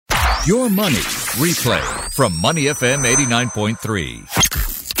Your Money Replay from Money FM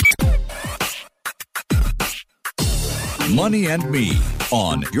 89.3. Money and Me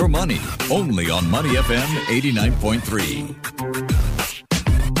on Your Money, only on Money FM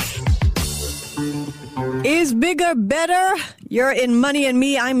 89.3. Is bigger better? You're in Money and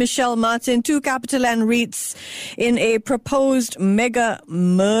Me. I'm Michelle Martin. Two CapitaLand REITs in a proposed mega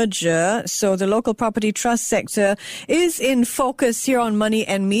merger. So the local property trust sector is in focus here on Money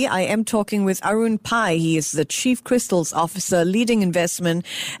and Me. I am talking with Arun Pai. He is the Chief Crystals Officer, leading investment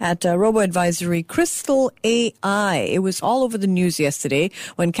at robo-advisory Crystal AI. It was all over the news yesterday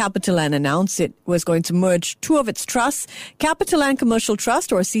when CapitaLand announced it was going to merge two of its trusts, CapitaLand Commercial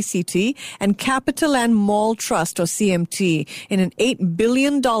Trust, or CCT, and CapitaLand Mall Trust, or CMT, in an $8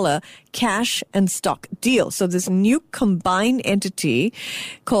 billion cash and stock deal. So this new combined entity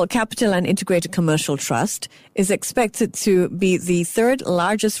called CapitaLand Integrated Commercial Trust is expected to be the third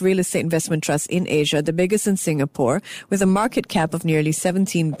largest real estate investment trust in Asia, the biggest in Singapore, with a market cap of nearly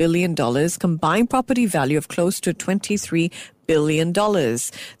 $17 billion, combined property value of close to $23 billion.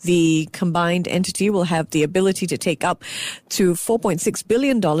 The combined entity will have the ability to take up to $4.6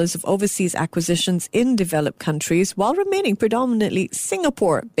 billion of overseas acquisitions in developed countries while remaining predominantly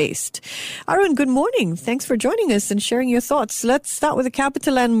Singapore-based. Arun, good morning. Thanks for joining us and sharing your thoughts. Let's start with the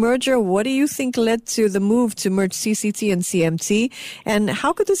CapitaLand merger. What do you think led to the move to merge CCT and CMT? And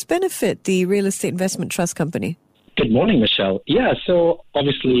how could this benefit the real estate investment trust company? Good morning, Michelle. Yeah, so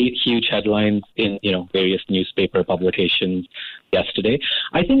obviously huge headlines in, various newspaper publications yesterday.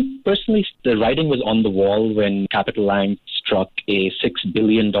 I think personally the writing was on the wall when CapitaLand struck a $6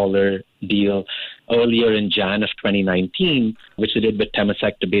 billion deal earlier in Jan of 2019, which they did with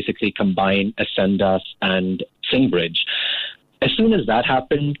Temasek to basically combine Ascendas and Singbridge. As soon as that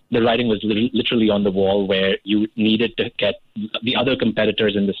happened, the writing was literally on the wall where you needed to get the other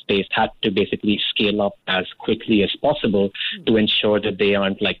competitors in the space had to basically scale up as quickly as possible to ensure that they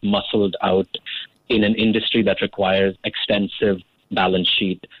aren't muscled out in an industry that requires extensive balance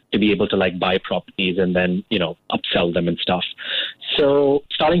sheet to be able to buy properties and then, upsell them and stuff. So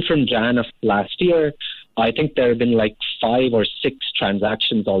starting from Jan of last year, I think there have been 5 or 6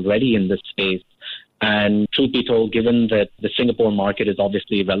 transactions already in this space. And truth be told, given that the Singapore market is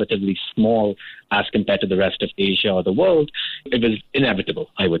obviously relatively small as compared to the rest of Asia or the world, it was inevitable,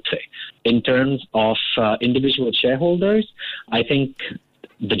 I would say. In terms of individual shareholders, I think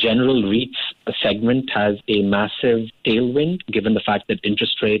the general REITs segment has a massive tailwind, given the fact that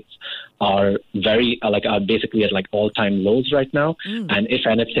interest rates are are basically at all-time lows right now. And if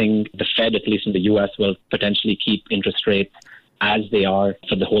anything, the Fed, at least in the U.S., will potentially keep interest rates as they are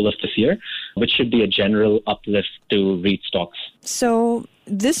for the whole of this year, which should be a general uplift to REIT stocks. So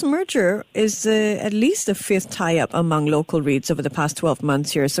this merger is at least the 5th tie-up among local REITs over the past 12 months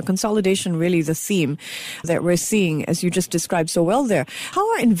here. So consolidation really the theme that we're seeing, as you just described so well there. How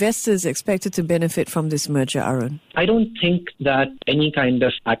are investors expected to benefit from this merger, Arun? I don't think that any kind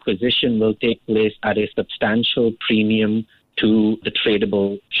of acquisition will take place at a substantial premium to the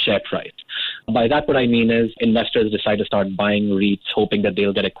tradable share price. By that, what I mean is investors decide to start buying REITs hoping that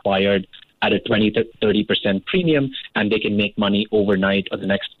they'll get acquired at a 20-30% premium and they can make money overnight or the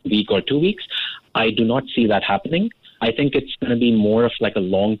next week or 2 weeks. I do not see that happening. I think it's going to be more of a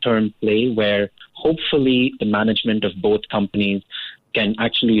long-term play where hopefully the management of both companies can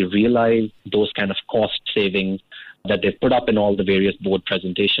actually realize those kind of cost savings that they've put up in all the various board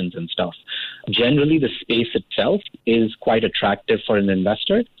presentations and stuff. Generally, the space itself is quite attractive for an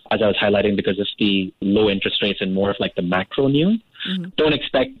investor, as I was highlighting, because of the low interest rates and more of the macro news. Don't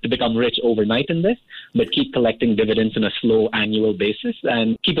expect to become rich overnight in this, but keep collecting dividends on a slow annual basis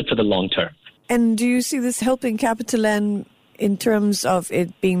and keep it for the long term. And do you see this helping CapitaLand in terms of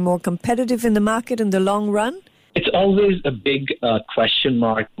it being more competitive in the market in the long run? It's always a big question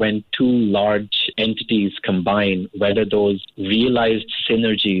mark when two large entities combine, whether those realized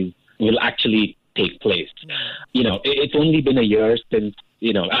synergies will actually take place. It's only been a year since,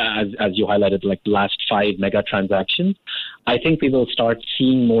 as you highlighted, the last 5 mega transactions. I think we will start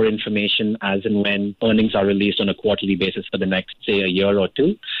seeing more information as and when earnings are released on a quarterly basis for the next, say, a year or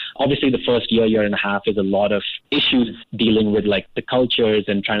two. Obviously, the first year and a half is a lot of issues dealing with the cultures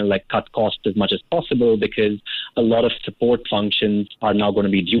and trying to cut costs as much as possible because a lot of support functions are now going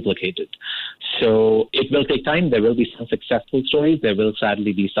to be duplicated. So it will take time. There will be some successful stories. There will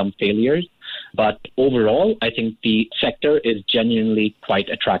sadly be some failures. But overall, I think the sector is genuinely quite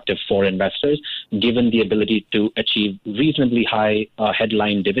attractive for investors, given the ability to achieve reasonably high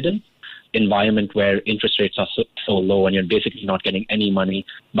headline dividends environment where interest rates are so low and you're basically not getting any money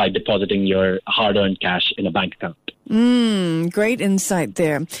by depositing your hard-earned cash in a bank account. Great insight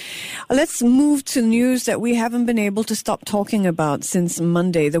there. Let's move to news that we haven't been able to stop talking about since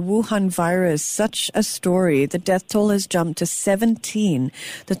Monday. The Wuhan virus, such a story. The death toll has jumped to 17.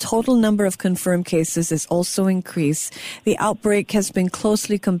 The total number of confirmed cases has also increased. The outbreak has been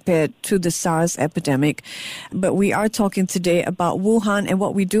closely compared to the SARS epidemic. But we are talking today about Wuhan, and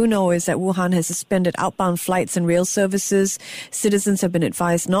what we do know is that Wuhan has suspended outbound flights and rail services. Citizens have been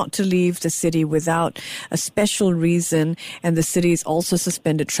advised not to leave the city without a special reason. And the city has also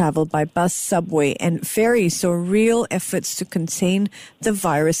suspended travel by bus, subway, and ferry. So real efforts to contain the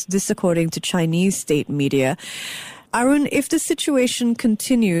virus, this according to Chinese state media. Arun, if the situation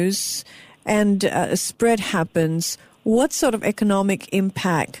continues and a spread happens, what sort of economic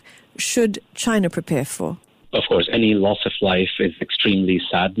impact should China prepare for? Of course, any loss of life is extremely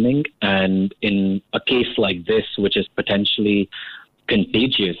saddening. And in a case like this, which is potentially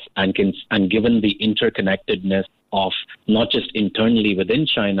contagious and given the interconnectedness of not just internally within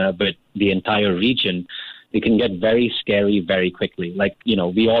China, but the entire region, it can get very scary very quickly.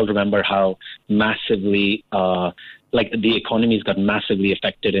 We all remember how massively, the economies got massively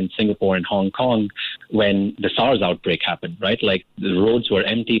affected in Singapore and Hong Kong when the SARS outbreak happened, right? The roads were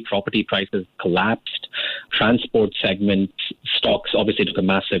empty, property prices collapsed, transport segment stocks obviously took a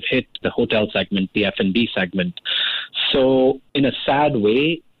massive hit, the hotel segment, the F&B segment. So in a sad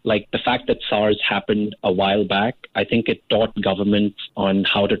way, the fact that SARS happened a while back, I think it taught governments on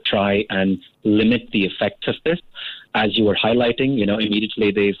how to try and limit the effects of this. As you were highlighting,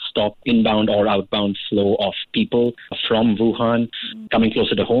 immediately they've stopped inbound or outbound flow of people from Wuhan coming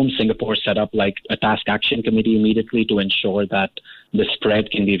closer to home. Singapore set up a task action committee immediately to ensure that the spread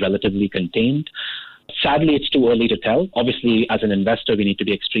can be relatively contained. Sadly, it's too early to tell. Obviously, as an investor, we need to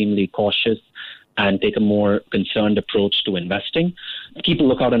be extremely cautious and take a more concerned approach to investing. Keep a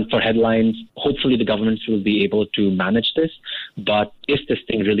lookout for headlines. Hopefully the governments will be able to manage this. But if this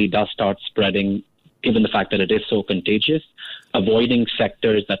thing really does start spreading, given the fact that it is so contagious, avoiding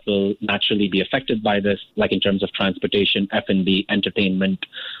sectors that will naturally be affected by this, like in terms of transportation, F&B, entertainment,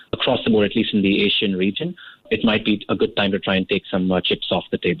 across the board, at least in the Asian region, it might be a good time to try and take some chips off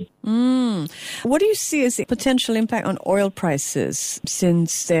the table. What do you see as the potential impact on oil prices,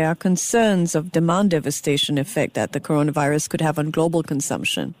 since there are concerns of demand devastation effect that the coronavirus could have on global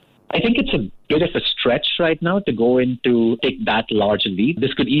consumption? I think it's a bit of a stretch right now to go into take that large leap.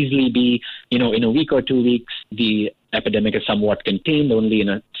 This could easily be, in a week or 2 weeks, the epidemic is somewhat contained only in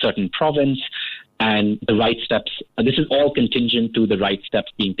a certain province. And the right steps, this is all contingent to the right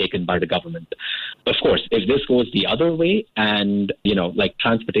steps being taken by the government. Of course, if this goes the other way and,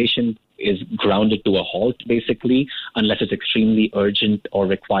 transportation is grounded to a halt, basically, unless it's extremely urgent or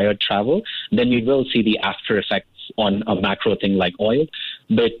required travel, then we will see the after effects on a macro thing like oil.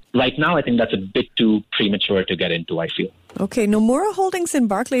 But right now, I think that's a bit too premature to get into, I feel. Okay, Nomura Holdings and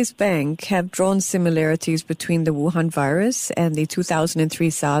Barclays Bank have drawn similarities between the Wuhan virus and the 2003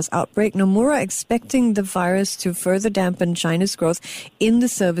 SARS outbreak. Nomura expecting the virus to further dampen China's growth in the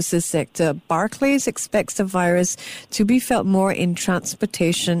services sector. Barclays expects the virus to be felt more in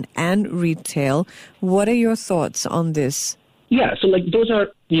transportation and retail. What are your thoughts on this? Yeah, so those are,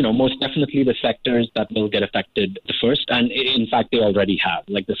 most definitely the sectors that will get affected the first. And in fact, they already have.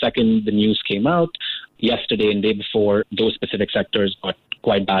 The second the news came out, yesterday and day before, those specific sectors got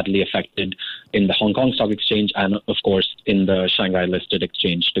quite badly affected in the Hong Kong Stock Exchange and, of course, in the Shanghai Listed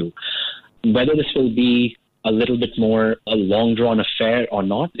Exchange too. Whether this will be a little bit more a long-drawn affair or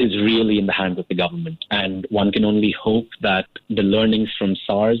not is really in the hands of the government. And one can only hope that the learnings from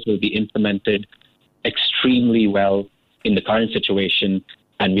SARS will be implemented extremely well in the current situation,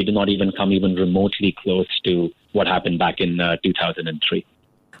 and we do not even come even remotely close to what happened back in 2003.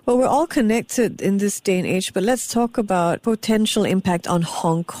 Well, we're all connected in this day and age, but let's talk about potential impact on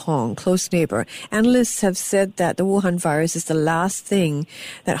Hong Kong, close neighbor. Analysts have said that the Wuhan virus is the last thing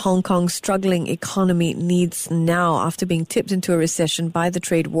that Hong Kong's struggling economy needs now after being tipped into a recession by the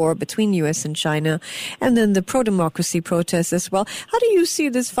trade war between US and China and then the pro-democracy protests as well. How do you see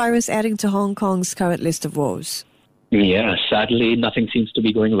this virus adding to Hong Kong's current list of woes? Yeah, sadly, nothing seems to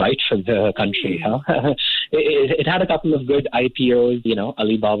be going right for the country. It had a couple of good IPOs.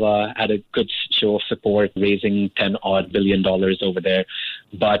 Alibaba had a good show of support, raising $10-odd billion over there.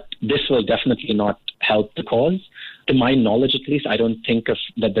 But this will definitely not help the cause. To my knowledge, at least, I don't think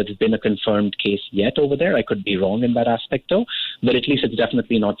that there's been a confirmed case yet over there. I could be wrong in that aspect, though. But at least it's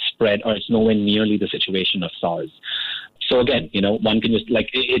definitely not spread, or it's nowhere nearly the situation of SARS. So again, one can just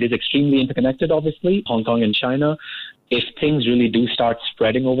it is extremely interconnected, obviously, Hong Kong and China. if things really do start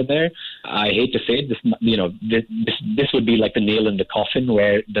spreading over there, I hate to say it, this would be like the nail in the coffin,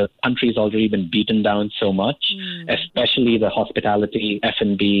 where the country's already been beaten down so much, especially the hospitality,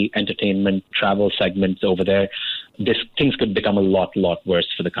 F&B, entertainment, travel segments over there. Things could become a lot worse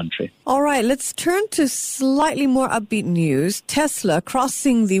for the country. All right, let's turn to slightly more upbeat news. Tesla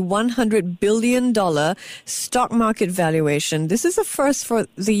crossing the $100 billion stock market valuation. This is a first for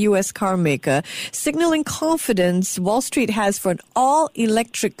the U.S. car maker, signaling confidence Wall Street has for an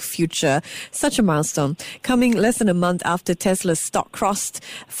all-electric future. Such a milestone, coming less than a month after Tesla's stock crossed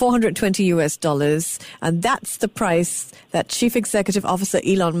 $420 US. And that's the price that Chief Executive Officer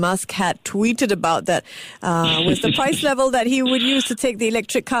Elon Musk had tweeted about, that was the price level that he would use to take the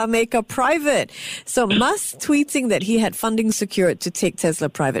electric car maker private. So Musk tweeting that he had funding secured to take Tesla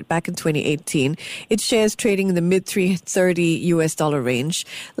private back in 2018. Its shares trading in the mid-$330 US range.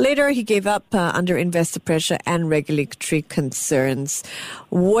 Later, he gave up under investor pressure and regulatory concerns.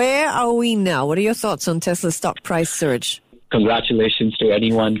 Where are we now? What are your thoughts on Tesla's stock price surge? Congratulations to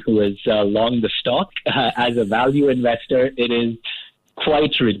anyone who is long the stock. As a value investor, it is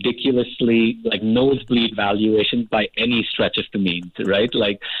quite ridiculously nosebleed valuation by any stretch of the means, right?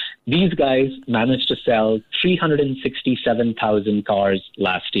 These guys managed to sell 367,000 cars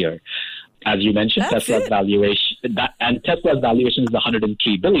last year. As you mentioned, Tesla's valuation is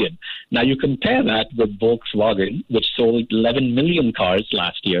 $103 billion. Now you compare that with Volkswagen, which sold 11 million cars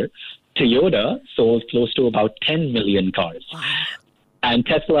last year. Toyota sold close to about 10 million cars. Wow. And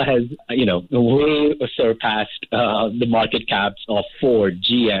Tesla has, way surpassed the market caps of Ford,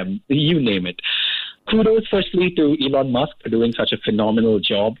 GM, you name it. Kudos, firstly, to Elon Musk for doing such a phenomenal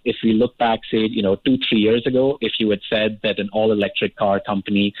job. If we look back, say, 2-3 years ago, if you had said that an all-electric car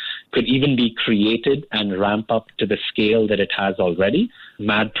company could even be created and ramp up to the scale that it has already,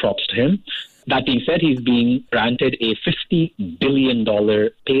 mad props to him. That being said, he's being granted a $50 billion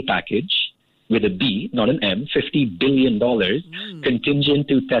pay package, with a B, not an M, $50 billion, contingent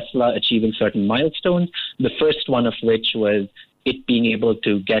to Tesla achieving certain milestones, the first one of which was it being able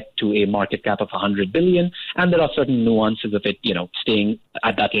to get to a market cap of $100 billion. And there are certain nuances of it, staying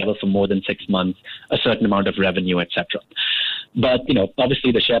at that level for more than 6 months, a certain amount of revenue, etc. But,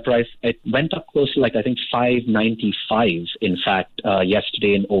 obviously the share price, it went up close to I think $5.95, in fact,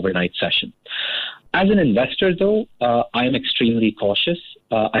 yesterday in overnight session. As an investor, though, I am extremely cautious.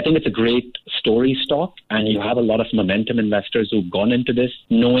 I think it's a great story stock, and you have a lot of momentum investors who've gone into this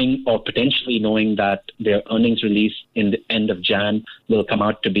knowing or potentially knowing that their earnings release in the end of Jan will come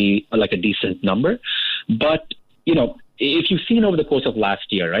out to be a decent number. But, if you've seen over the course of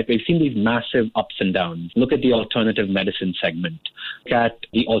last year, right, we've seen these massive ups and downs. Look at the alternative medicine segment. Look at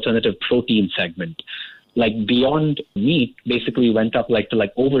the alternative protein segment. Beyond Meat basically went up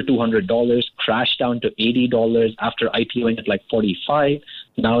to over $200, crashed down to $80 after IPOing at $45.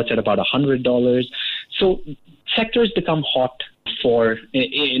 Now it's at about $100. So sectors become hot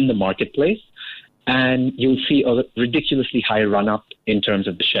in the marketplace, and you'll see a ridiculously high run up in terms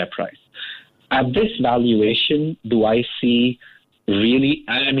of the share price. At this valuation, do I see really,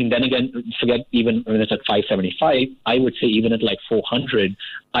 then again, forget even when it's at 575, I would say even at 400,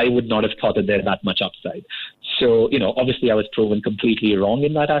 I would not have thought that there's that much upside. So, obviously I was proven completely wrong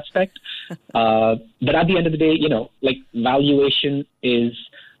in that aspect. But at the end of the day, valuation is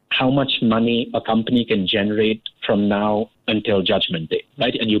how much money a company can generate from now until Judgment Day,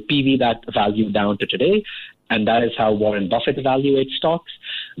 right? And you PV that value down to today. And that is how Warren Buffett evaluates stocks.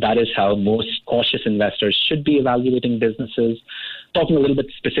 That is how most cautious investors should be evaluating businesses. Talking a little bit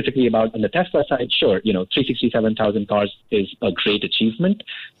specifically about on the Tesla side, sure, 367,000 cars is a great achievement.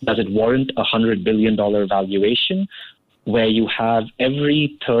 Does it warrant a $100 billion valuation, where you have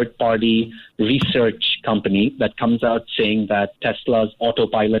every third-party research company that comes out saying that Tesla's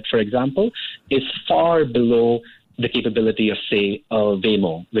autopilot, for example, is far below the capability of, say,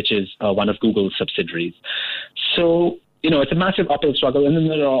 Waymo, which is one of Google's subsidiaries. So, it's a massive uphill struggle. And then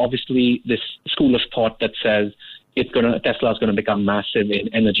there are obviously this school of thought that says Tesla is going to become massive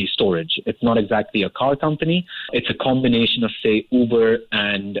in energy storage. It's not exactly a car company. It's a combination of, say, Uber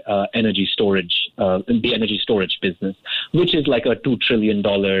and energy storage, the energy storage business, which is like a $2 trillion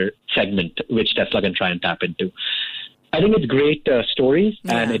segment, which Tesla can try and tap into. I think it's great stories,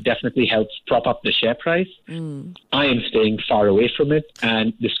 and it definitely helps prop up the share price. I am staying far away from it,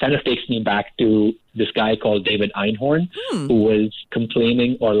 and this kind of takes me back to this guy called David Einhorn, who was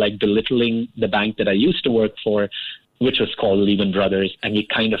complaining or belittling the bank that I used to work for which was called Lehman Brothers, and we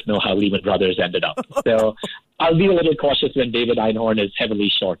kind of know how Lehman Brothers ended up. So I'll be a little cautious when David Einhorn is heavily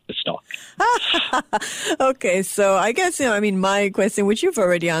short the stock. Okay, so I guess, my question, which you've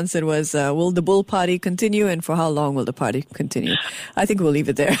already answered, was will the bull party continue, and for how long will the party continue? I think we'll leave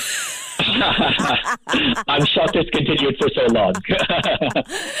it there. I'm shocked it's continued for so long.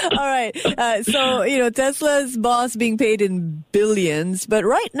 All right. So, Tesla's boss being paid in billions, but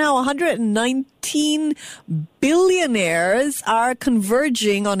right now 119 billionaires are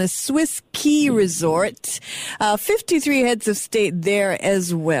converging on a Swiss ski resort. 53 heads of state there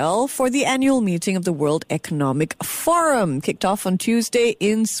as well for the annual meeting of the World Economic Forum, kicked off on Tuesday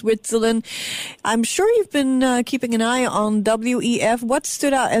in Switzerland. I'm sure you've been keeping an eye on WEF. What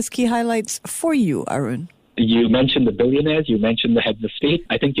stood out as key highlights for you, Arun? You mentioned the billionaires, you mentioned the heads of state.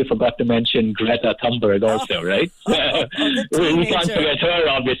 I think you forgot to mention Greta Thunberg also, right? We can't forget her,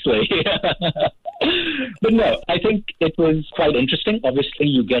 obviously. But no, I think it was quite interesting. Obviously,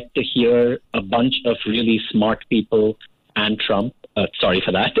 you get to hear a bunch of really smart people and Trump, sorry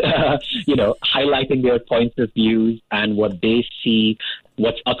for that, highlighting their points of view and what they see,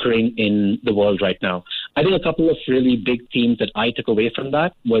 what's occurring in the world right now. I think a couple of really big themes that I took away from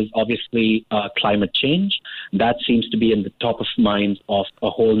that was obviously climate change. That seems to be in the top of minds of a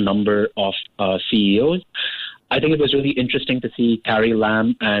whole number of CEOs. I think it was really interesting to see Carrie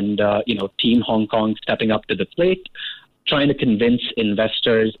Lam and, Team Hong Kong stepping up to the plate, trying to convince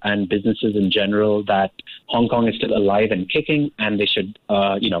investors and businesses in general that Hong Kong is still alive and kicking and they should,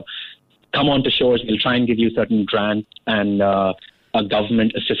 come onto shores. We'll try and give you certain grants and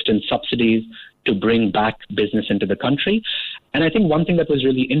government assistance subsidies to bring back business into the country. And I think one thing that was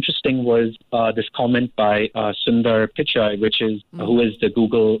really interesting was this comment by Sundar Pichai, who is the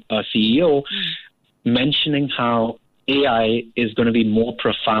Google CEO, mentioning how AI is going to be more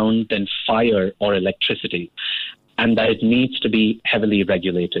profound than fire or electricity, and that it needs to be heavily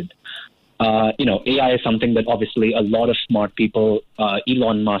regulated. AI is something that obviously a lot of smart people,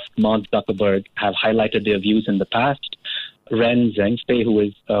 Elon Musk, Mark Zuckerberg, have highlighted their views in the past. Ren Zhengfei, who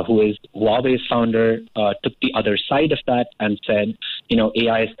is Huawei's founder, took the other side of that and said,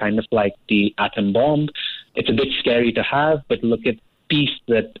 AI is kind of like the atom bomb. It's a bit scary to have, but look at peace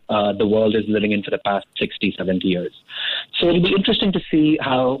that the world is living in for the past 60, 70 years. So it'll be interesting to see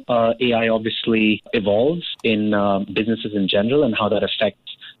how AI obviously evolves in businesses in general and how that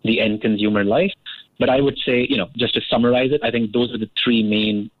affects the end consumer life. But I would say, just to summarize it, I think those are the three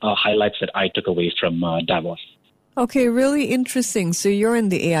main highlights that I took away from Davos. Okay, really interesting. So you're in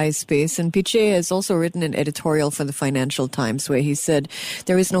the AI space, and Pichai has also written an editorial for the Financial Times where he said,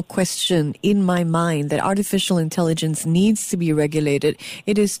 there is no question in my mind that artificial intelligence needs to be regulated.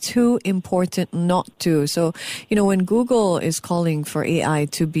 It is too important not to. So, when Google is calling for AI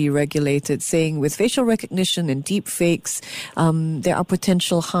to be regulated, saying with facial recognition and deep fakes, there are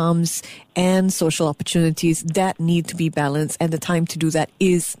potential harms and social opportunities that need to be balanced, and the time to do that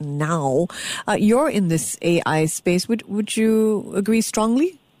is now. You're in this AI space. Would you agree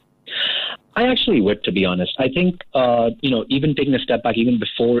strongly? I actually would, to be honest. I think, even taking a step back, even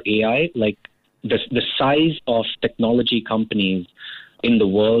before AI, like the size of technology companies in the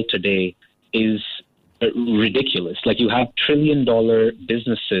world today is ridiculous. Like, you have trillion-dollar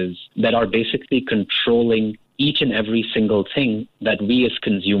businesses that are basically controlling each and every single thing that we as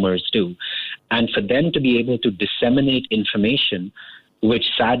consumers do. And for them to be able to disseminate information, which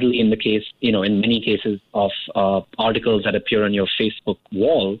sadly in many cases of articles that appear on your Facebook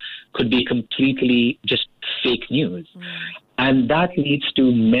wall, could be completely just fake news. And that leads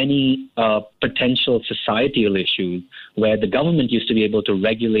to many potential societal issues where the government used to be able to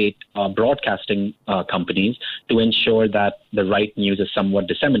regulate broadcasting companies to ensure that the right news is somewhat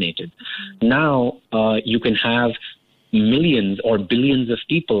disseminated. Now you can have millions or billions of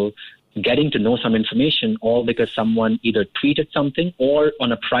people getting to know some information, all because someone either tweeted something or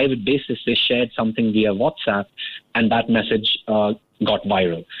on a private basis they shared something via WhatsApp, and that message got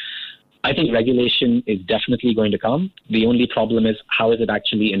viral. I think regulation is definitely going to come. The only problem is, how is it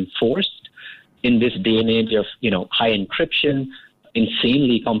actually enforced in this day and age of, high encryption,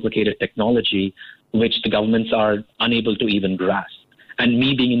 insanely complicated technology, which the governments are unable to even grasp. And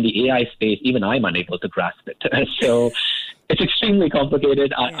me being in the AI space, even I'm unable to grasp it. So it's extremely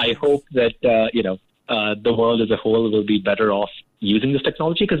complicated. I hope that, the world as a whole will be better off using this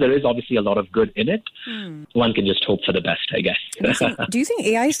technology, because there is obviously a lot of good in it. One can just hope for the best, I guess. Do you think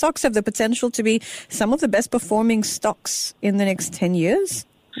AI stocks have the potential to be some of the best performing stocks in the next 10 years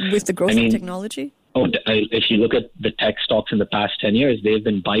with the growth of technology? If you look at the tech stocks in the past 10 years, they've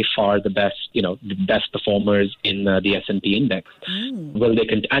been by far the best, the best performers in the S&P index. Well,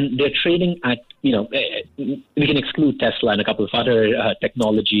 and they're trading at, we can exclude Tesla and a couple of other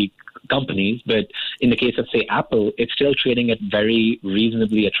technology companies, but in the case of, say, Apple, it's still trading at very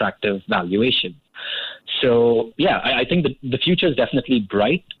reasonably attractive valuation. So, yeah, I think the future is definitely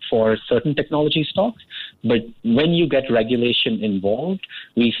bright for certain technology stocks. But when you get regulation involved,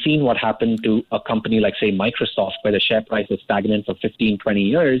 we've seen what happened to a company like, say, Microsoft, where the share price is stagnant for 15, 20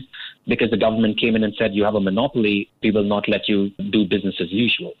 years because the government came in and said, you have a monopoly, we will not let you do business as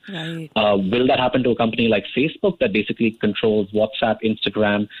usual. Right. Will that happen to a company like Facebook that basically controls WhatsApp,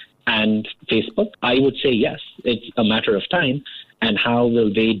 Instagram, and Facebook? I would say yes. It's a matter of time. And how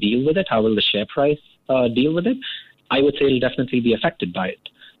will they deal with it? How will the share price deal with it? I would say it'll definitely be affected by it.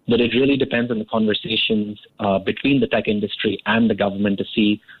 But it really depends on the conversations between the tech industry and the government to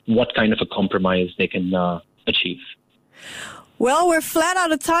see what kind of a compromise they can achieve. Well, we're flat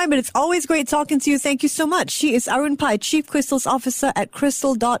out of time, but it's always great talking to you. Thank you so much. She is Arun Pai, Chief Crystals Officer at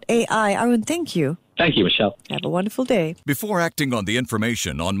Crystal.ai. Arun, thank you. Thank you, Michelle. Have a wonderful day. Before acting on the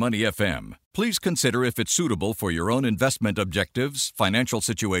information on Money FM, please consider if it's suitable for your own investment objectives, financial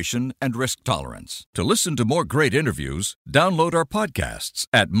situation, and risk tolerance. To listen to more great interviews, download our podcasts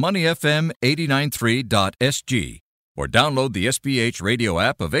at moneyfm893.sg or download the SPH radio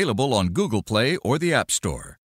app available on Google Play or the App Store.